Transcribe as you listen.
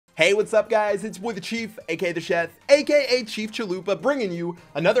Hey, what's up, guys? It's boy the Chief, aka the Chef, aka Chief Chalupa, bringing you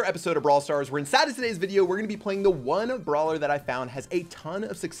another episode of Brawl Stars, where inside of today's video, we're going to be playing the one brawler that I found has a ton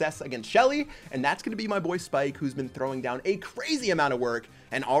of success against Shelly, and that's going to be my boy Spike, who's been throwing down a crazy amount of work,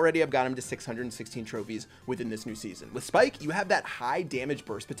 and already I've got him to 616 trophies within this new season. With Spike, you have that high damage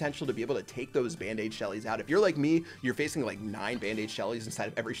burst potential to be able to take those Band-aid Shellys out. If you're like me, you're facing like 9 Band-aid Shellys inside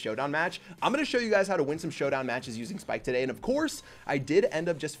of every Showdown match. I'm going to show you guys how to win some Showdown matches using Spike today, and of course, I did end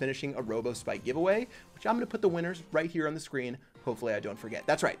up just finishing a Robo Spike giveaway, which I'm going to put the winners right here on the screen. Hopefully I don't forget.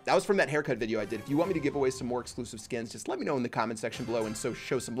 That's right. That was from that haircut video I did. If you want me to give away some more exclusive skins, just let me know in the comment section below and so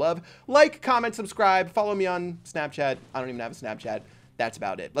show some love. Like, comment, subscribe, follow me on Snapchat. I don't even have a Snapchat. That's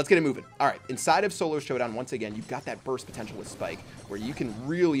about it. Let's get it moving. All right, inside of Solo Showdown, once again, you've got that burst potential with Spike, where you can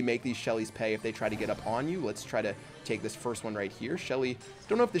really make these Shellys pay if they try to get up on you. Let's try to take this first one right here. Shelly,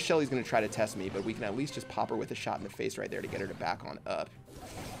 don't know if the Shelly's going to try to test me, but we can at least just pop her with a shot in the face right there to get her to back on up.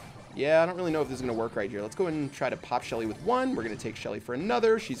 Yeah, I don't really know if this is going to work right here. Let's go ahead and try to pop Shelly with one. We're going to take Shelly for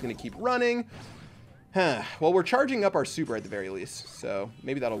another. She's going to keep running. Well, we're charging up our super at the very least, so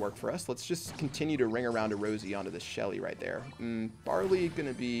maybe that'll work for us. Let's just continue to ring around a Rosie onto this Shelly right there. Barley going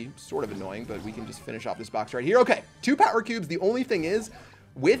to be sort of annoying, but we can just finish off this box right here. Okay, 2 power cubes. The only thing is,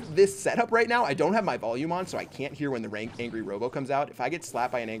 with this setup right now, I don't have my volume on, so I can't hear when the Angry Robo comes out. If I get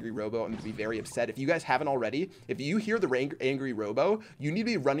slapped by an Angry Robo, I'm going to be very upset. If you guys haven't already, if you hear the Angry Robo, you need to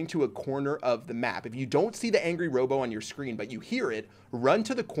be running to a corner of the map. If you don't see the Angry Robo on your screen, but you hear it, run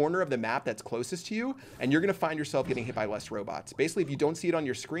to the corner of the map that's closest to you, and you're going to find yourself getting hit by less robots. Basically, if you don't see it on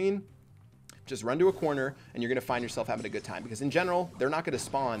your screen, just run to a corner, and you're going to find yourself having a good time. Because in general, they're not going to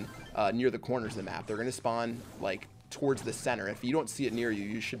spawn near the corners of the map. They're going to spawn, like, towards the center. If you don't see it near you,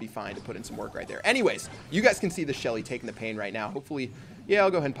 you should be fine to put in some work right there. Anyways, you guys can see the Shelly taking the pain right now. Hopefully, yeah,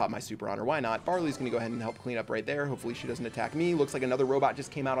 I'll go ahead and pop my super on her. Why not? Barley's going to go ahead and help clean up right there. Hopefully she doesn't attack me. Looks like another robot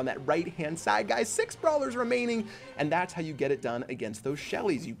just came out on that right-hand side, guys. 6 brawlers remaining, and that's how you get it done against those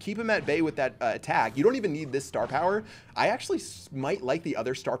Shellys. You keep them at bay with that attack. You don't even need this star power. I actually might like the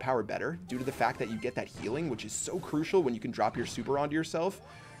other star power better due to the fact that you get that healing, which is so crucial when you can drop your super onto yourself.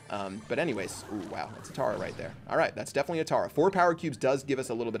 But anyways, ooh, wow, that's a Tara right there. All right, that's definitely a Tara. 4 power cubes does give us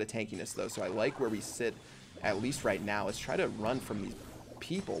a little bit of tankiness, though, so I like where we sit, at least right now. Let's try to run from these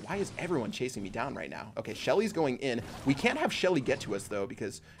people. Why is everyone chasing me down right now? Okay, Shelly's going in. We can't have Shelly get to us, though,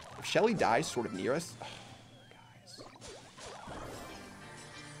 because if Shelly dies sort of near us... Oh, guys.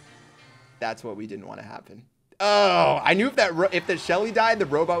 That's what we didn't want to happen. Oh, I knew if the Shelly died, the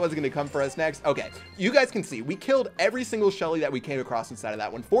robot was going to come for us next. Okay, you guys can see we killed every single Shelly that we came across inside of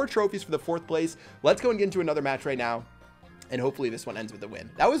that one. 4 trophies for the 4th place. Let's go and get into another match right now, and hopefully this one ends with a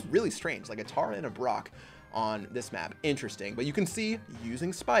win. That was really strange, like a Tara and a Brock on this map. Interesting, but you can see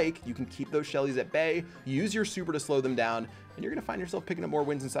using Spike, you can keep those Shellys at bay, use your super to slow them down, and you're going to find yourself picking up more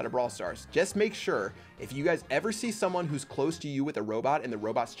wins inside of Brawl Stars. Just make sure, if you guys ever see someone who's close to you with a robot and the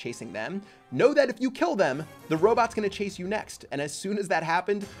robot's chasing them, know that if you kill them, the robot's going to chase you next. And as soon as that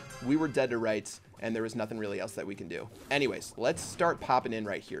happened, we were dead to rights, and there was nothing really else that we can do. Anyways, let's start popping in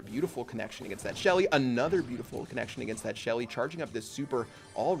right here. Beautiful connection against that Shelly. Another beautiful connection against that Shelly. Charging up this super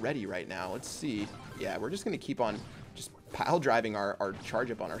already right now. Let's see. Yeah, we're just going to keep on just pile driving our charge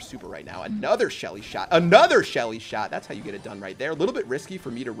up on our super right now. Another Shelly shot. Another Shelly shot. That's how you get it done right there. A little bit risky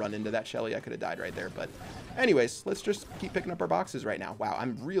for me to run into that Shelly. I could have died right there. But anyways, let's just keep picking up our boxes right now. Wow,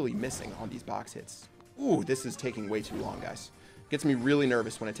 I'm really missing on these box hits. Ooh, this is taking way too long, guys. Gets me really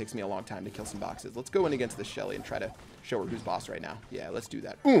nervous when it takes me a long time to kill some boxes. Let's go in against the Shelly and try to show her who's boss right now. Yeah, let's do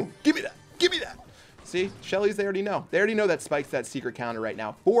that. Ooh, give me that. Give me that. See, Shellys, they already know. They already know that Spike's that secret counter right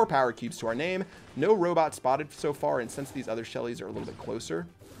now. 4 power cubes to our name. No robot spotted so far, and since these other Shellys are a little bit closer,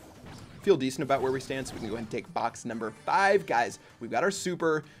 feel decent about where we stand, so we can go ahead and take box number 5. Guys, we've got our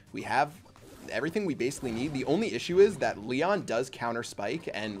super. We have everything we basically need. The only issue is that Leon does counter Spike,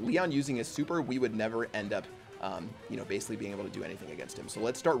 and Leon using his super, we would never end up you know, basically being able to do anything against him. So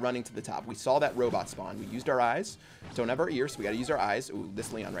let's start running to the top. We saw that robot spawn. We used our eyes. Don't have our ears, so we got to use our eyes. Ooh,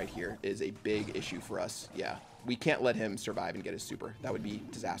 this Leon right here is a big issue for us. Yeah, we can't let him survive and get his super. That would be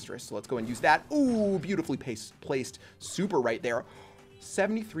disastrous. So let's go and use that. Ooh, beautifully placed super right there.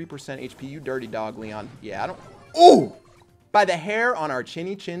 73% HP, you dirty dog, Leon. Yeah, I don't... Ooh! By the hair on our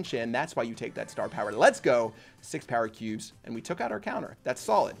chinny chin chin. That's why you take that star power. Let's go. 6 power cubes, and we took out our counter. That's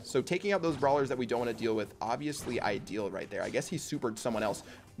solid. So taking out those brawlers that we don't want to deal with, obviously ideal right there. I guess he supered someone else.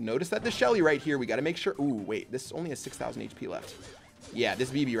 Notice that the Shelly right here, we got to make sure. Ooh, wait, this only has 6,000 HP left. Yeah, this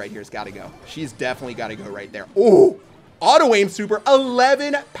BB right here has got to go. She's definitely got to go right there. Ooh, auto aim super.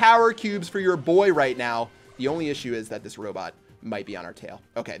 11 power cubes for your boy right now. The only issue is that this robot might be on our tail.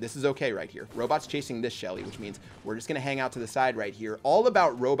 Okay, this is okay right here. Robot's chasing this Shelly, which means we're just going to hang out to the side right here. All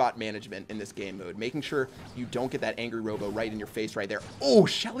about robot management in this game mode, making sure you don't get that angry robo right in your face right there. Oh,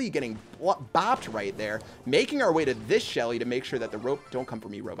 Shelly getting bopped right there. Making our way to this Shelly to make sure that the rope... Don't come for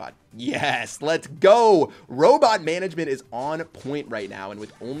me, robot. Yes, let's go. Robot management is on point right now, and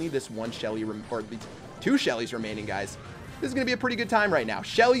with only this one Shelly, or these 2 Shellys remaining, guys, this is going to be a pretty good time right now.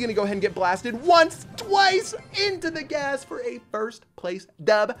 Shelly going to go ahead and get blasted once, twice into the gas for a first place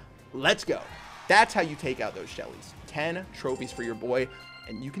dub. Let's go. That's how you take out those Shellys. 10 trophies for your boy.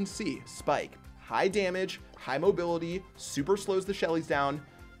 And you can see Spike, high damage, high mobility, super slows the Shellys down.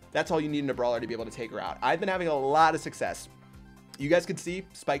 That's all you need in a brawler to be able to take her out. I've been having a lot of success. You guys can see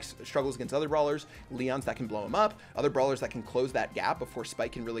Spike struggles against other brawlers, Leons that can blow him up, other brawlers that can close that gap before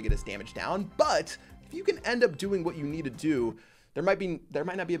Spike can really get his damage down. But if you can end up doing what you need to do, there might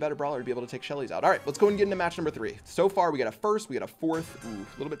not be a better brawler to be able to take Shellys out. All right, let's go and get into match number 3. So far, we got a first, we got a fourth. Ooh,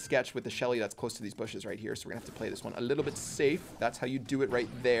 a little bit sketch with the Shelly that's close to these bushes right here. So we're gonna have to play this one a little bit safe. That's how you do it right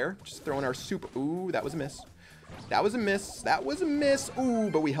there. Just throwing our super. Ooh, that was a miss. That was a miss. That was a miss. Ooh,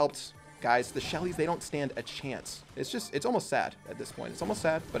 but we helped. Guys, the Shellys, they don't stand a chance. It's almost sad at this point. It's almost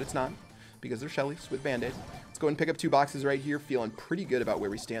sad, but it's not, because they're Shellys with Band-aid. Let's go and pick up 2 boxes right here. Feeling pretty good about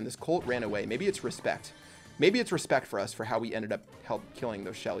where we stand. This Colt ran away. Maybe it's respect. Maybe it's respect for us for how we ended up killing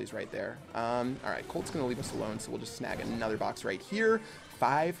those Shellys right there. All right, Colt's going to leave us alone, so we'll just snag another box right here.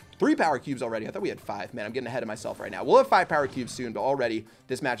 3 power cubes already. I thought we had 5. Man, I'm getting ahead of myself right now. We'll have 5 power cubes soon, but already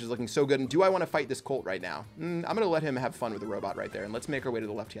this match is looking so good. And do I want to fight this Colt right now? I'm going to let him have fun with the robot right there. And let's make our way to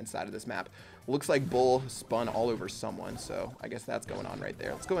the left-hand side of this map. Looks like Bull spun all over someone, so I guess that's going on right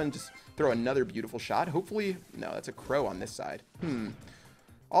there. Let's go ahead and just throw another beautiful shot. Hopefully, no, that's a crow on this side.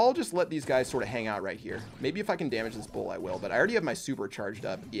 I'll just let these guys sort of hang out right here. Maybe if I can damage this Bull, I will, but I already have my super charged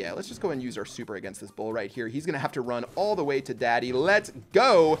up. Yeah, let's just go and use our super against this Bull right here. He's going to have to run all the way to Daddy. Let's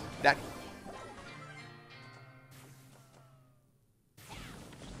go.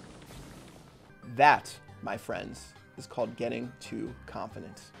 That, my friends, is called getting too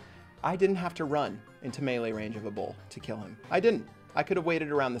confident. I didn't have to run into melee range of a Bull to kill him. I didn't. I could have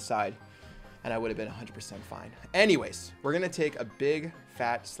waited around the side, and I would have been 100% fine. Anyways, we're going to take a big,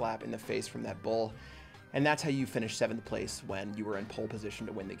 fat slap in the face from that Bull, and that's how you finish 7th place when you were in pole position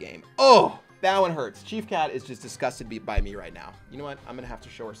to win the game. Oh, that one hurts. Chief Cat is just disgusted by me right now. You know what? I'm going to have to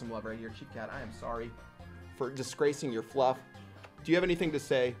show her some love right here. Chief Cat, I am sorry for disgracing your fluff. Do you have anything to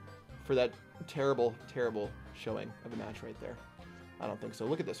say for that terrible, terrible showing of a match right there? I don't think so.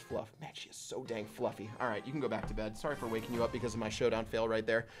 Look at this fluff. Man, she is so dang fluffy. All right, you can go back to bed. Sorry for waking you up because of my Showdown fail right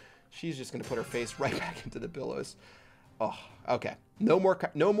there. She's just going to put her face right back into the pillows. Oh, okay. No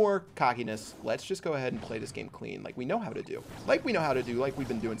more cockiness. Let's just go ahead and play this game clean like we know how to do. Like we've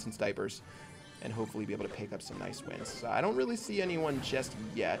been doing since diapers. And hopefully be able to pick up some nice wins. I don't really see anyone just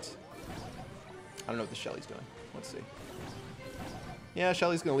yet. I don't know what the Shelly's doing. Let's see. Yeah,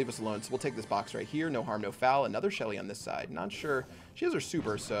 Shelly's going to leave us alone, so we'll take this box right here. No harm, no foul. Another Shelly on this side. Not sure. She has her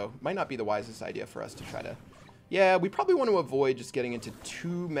super, so might not be the wisest idea for us to try to... Yeah, we probably want to avoid just getting into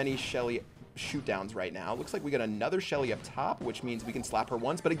too many Shelly shootdowns right now. Looks like we got another Shelly up top, which means we can slap her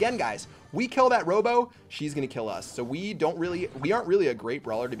once. But again, guys, we kill that Robo, she's going to kill us. So we aren't really a great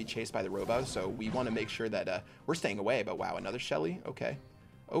brawler to be chased by the Robo, so we want to make sure that we're staying away. But wow, another Shelly? Okay.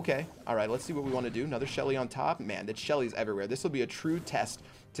 Okay. All right, let's see what we want to do. Another Shelly on top. Man, that Shelly's everywhere. This will be a true test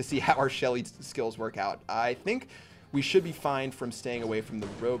to see how our Shelly skills work out. I think we should be fine from staying away from the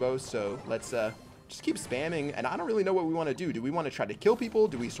Robo, so let's just keep spamming. And I don't really know what we want to do. Do we want to try to kill people?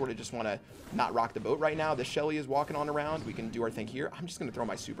 Do we sort of just want to not rock the boat right now? This Shelly is walking on around. We can do our thing here. I'm just going to throw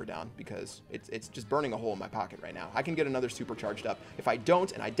my super down because it's just burning a hole in my pocket right now. I can get another super charged up. If I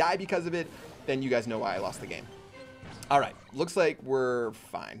don't and I die because of it, then you guys know why I lost the game. All right, looks like we're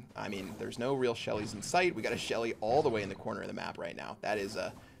fine. I mean, there's no real Shellys in sight. We got a Shelly all the way in the corner of the map right now. That is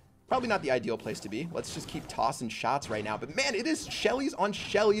probably not the ideal place to be. Let's just keep tossing shots right now. But man, it is Shellys on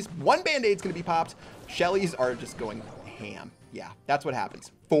Shellys. One Band-Aid's gonna be popped. Shellys are just going ham. Yeah, that's what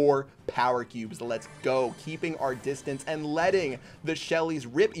happens. 4 power cubes. Let's go. Keeping our distance and letting the Shellys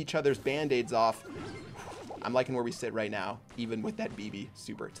rip each other's Band-Aids off. I'm liking where we sit right now, even with that BB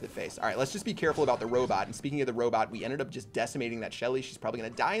super to the face. All right, let's just be careful about the robot. And speaking of the robot, we ended up just decimating that Shelly. She's probably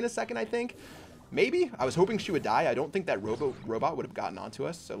going to die in a second, I think. Maybe. I was hoping she would die. I don't think that robot would have gotten onto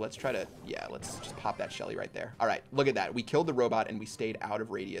us. So let's try to, yeah, let's just pop that Shelly right there. All right, look at that. We killed the robot and we stayed out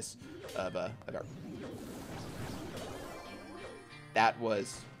of radius of our... That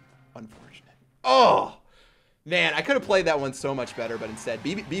was unfortunate. Oh! Man, I could have played that one so much better, but instead,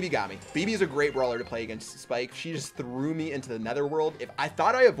 BB got me. BB is a great brawler to play against Spike. She just threw me into the netherworld. If I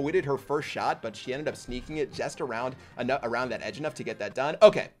thought I avoided her first shot, but she ended up sneaking it just around that edge enough to get that done.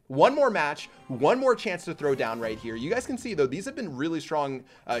 Okay, one more match, one more chance to throw down right here. You guys can see, though, these have been really strong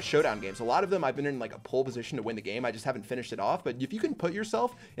showdown games. A lot of them, I've been in like a pole position to win the game. I just haven't finished it off. But if you can put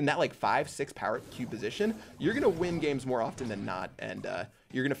yourself in that like 5-6 power cube position, you're going to win games more often than not. And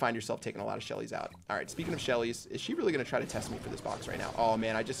you're going to find yourself taking a lot of Shellys out. All right, speaking of Shellys, is she really going to try to test me for this box right now? Oh,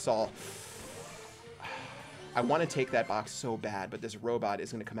 man, I just saw... I want to take that box so bad, but this robot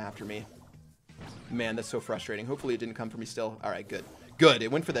is going to come after me. Man, that's so frustrating. Hopefully it didn't come for me still. All right, good. Good. It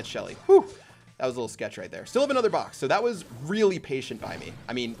went for that Shelly. Whew. That was a little sketch right there. Still have another box. So that was really patient by me.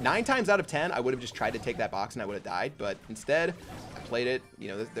 I mean, 9 times out of 10, I would have just tried to take that box and I would have died. But instead, I played it, you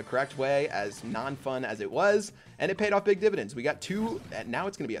know, the correct way, as non-fun as it was. And it paid off big dividends. We got 2, and now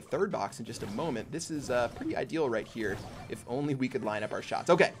it's going to be a 3rd box in just a moment. This is pretty ideal right here. If only we could line up our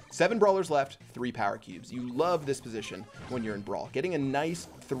shots. Okay, 7 brawlers left, 3 power cubes. You love this position when you're in Brawl. Getting a nice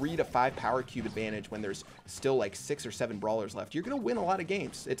 3 to 5 power cube advantage when there's still like 6 or 7 brawlers left. You're going to win a lot of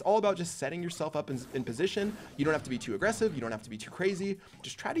games. It's all about just setting yourself up in position. You don't have to be too aggressive. You don't have to be too crazy.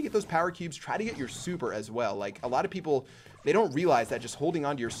 Just try to get those power cubes. Try to get your super as well. Like, a lot of people, they don't realize that just holding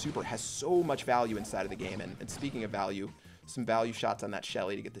on to your super has so much value inside of the game. And speaking of value, some value shots on that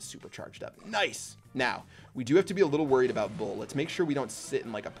Shelly to get this super charged up. Nice. Now, we do have to be a little worried about Bull. Let's make sure we don't sit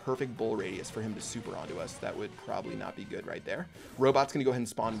in like a perfect Bull radius for him to super onto us. That would probably not be good right there. Robot's going to go ahead and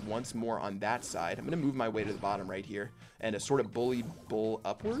spawn once more on that side. I'm going to move my way to the bottom right here and sort of bully Bull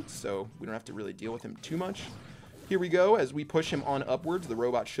upwards, so we don't have to really deal with him too much. Here we go. As we push him on upwards, the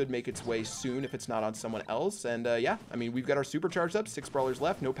robot should make its way soon if it's not on someone else. And yeah, I mean, we've got our super charged up, 6 brawlers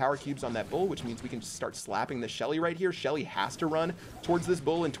left, no power cubes on that Bull, which means we can just start slapping the Shelly right here. Shelly has to run towards this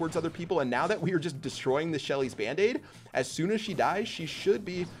Bull and towards other people. And now that we are just destroying the Shelly's Band-aid, as soon as she dies, she should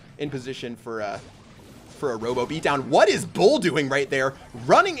be in position for a robo beatdown. What is Bull doing right there?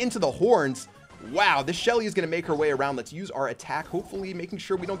 Running into the horns. Wow, this Shelly is going to make her way around. Let's use our attack, hopefully making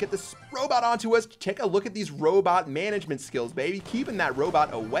sure we don't get this robot onto us. Take a look at these robot management skills, baby. Keeping that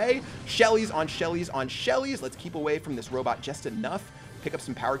robot away. Shellys on Shellys on Shellys. Let's keep away from this robot just enough. Pick up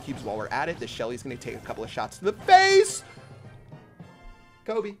some power cubes while we're at it. This Shelly's going to take a couple of shots to the face.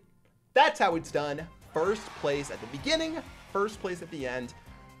 Kobe. That's how it's done. First place at the beginning, first place at the end.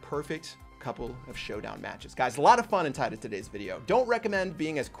 Perfect couple of showdown matches. Guys, a lot of fun inside of today's video. Don't recommend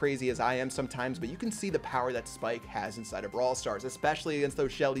being as crazy as I am sometimes, but you can see the power that Spike has inside of Brawl Stars, especially against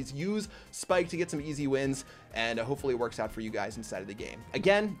those Shellys. Use Spike to get some easy wins, and hopefully it works out for you guys inside of the game.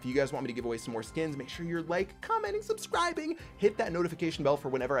 Again, if you guys want me to give away some more skins, make sure you're like, commenting, subscribing, hit that notification bell for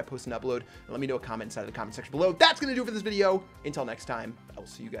whenever I post an upload, and let me know a comment inside of the comment section below. That's gonna do it for this video. Until next time, I will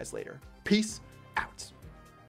see you guys later. Peace out.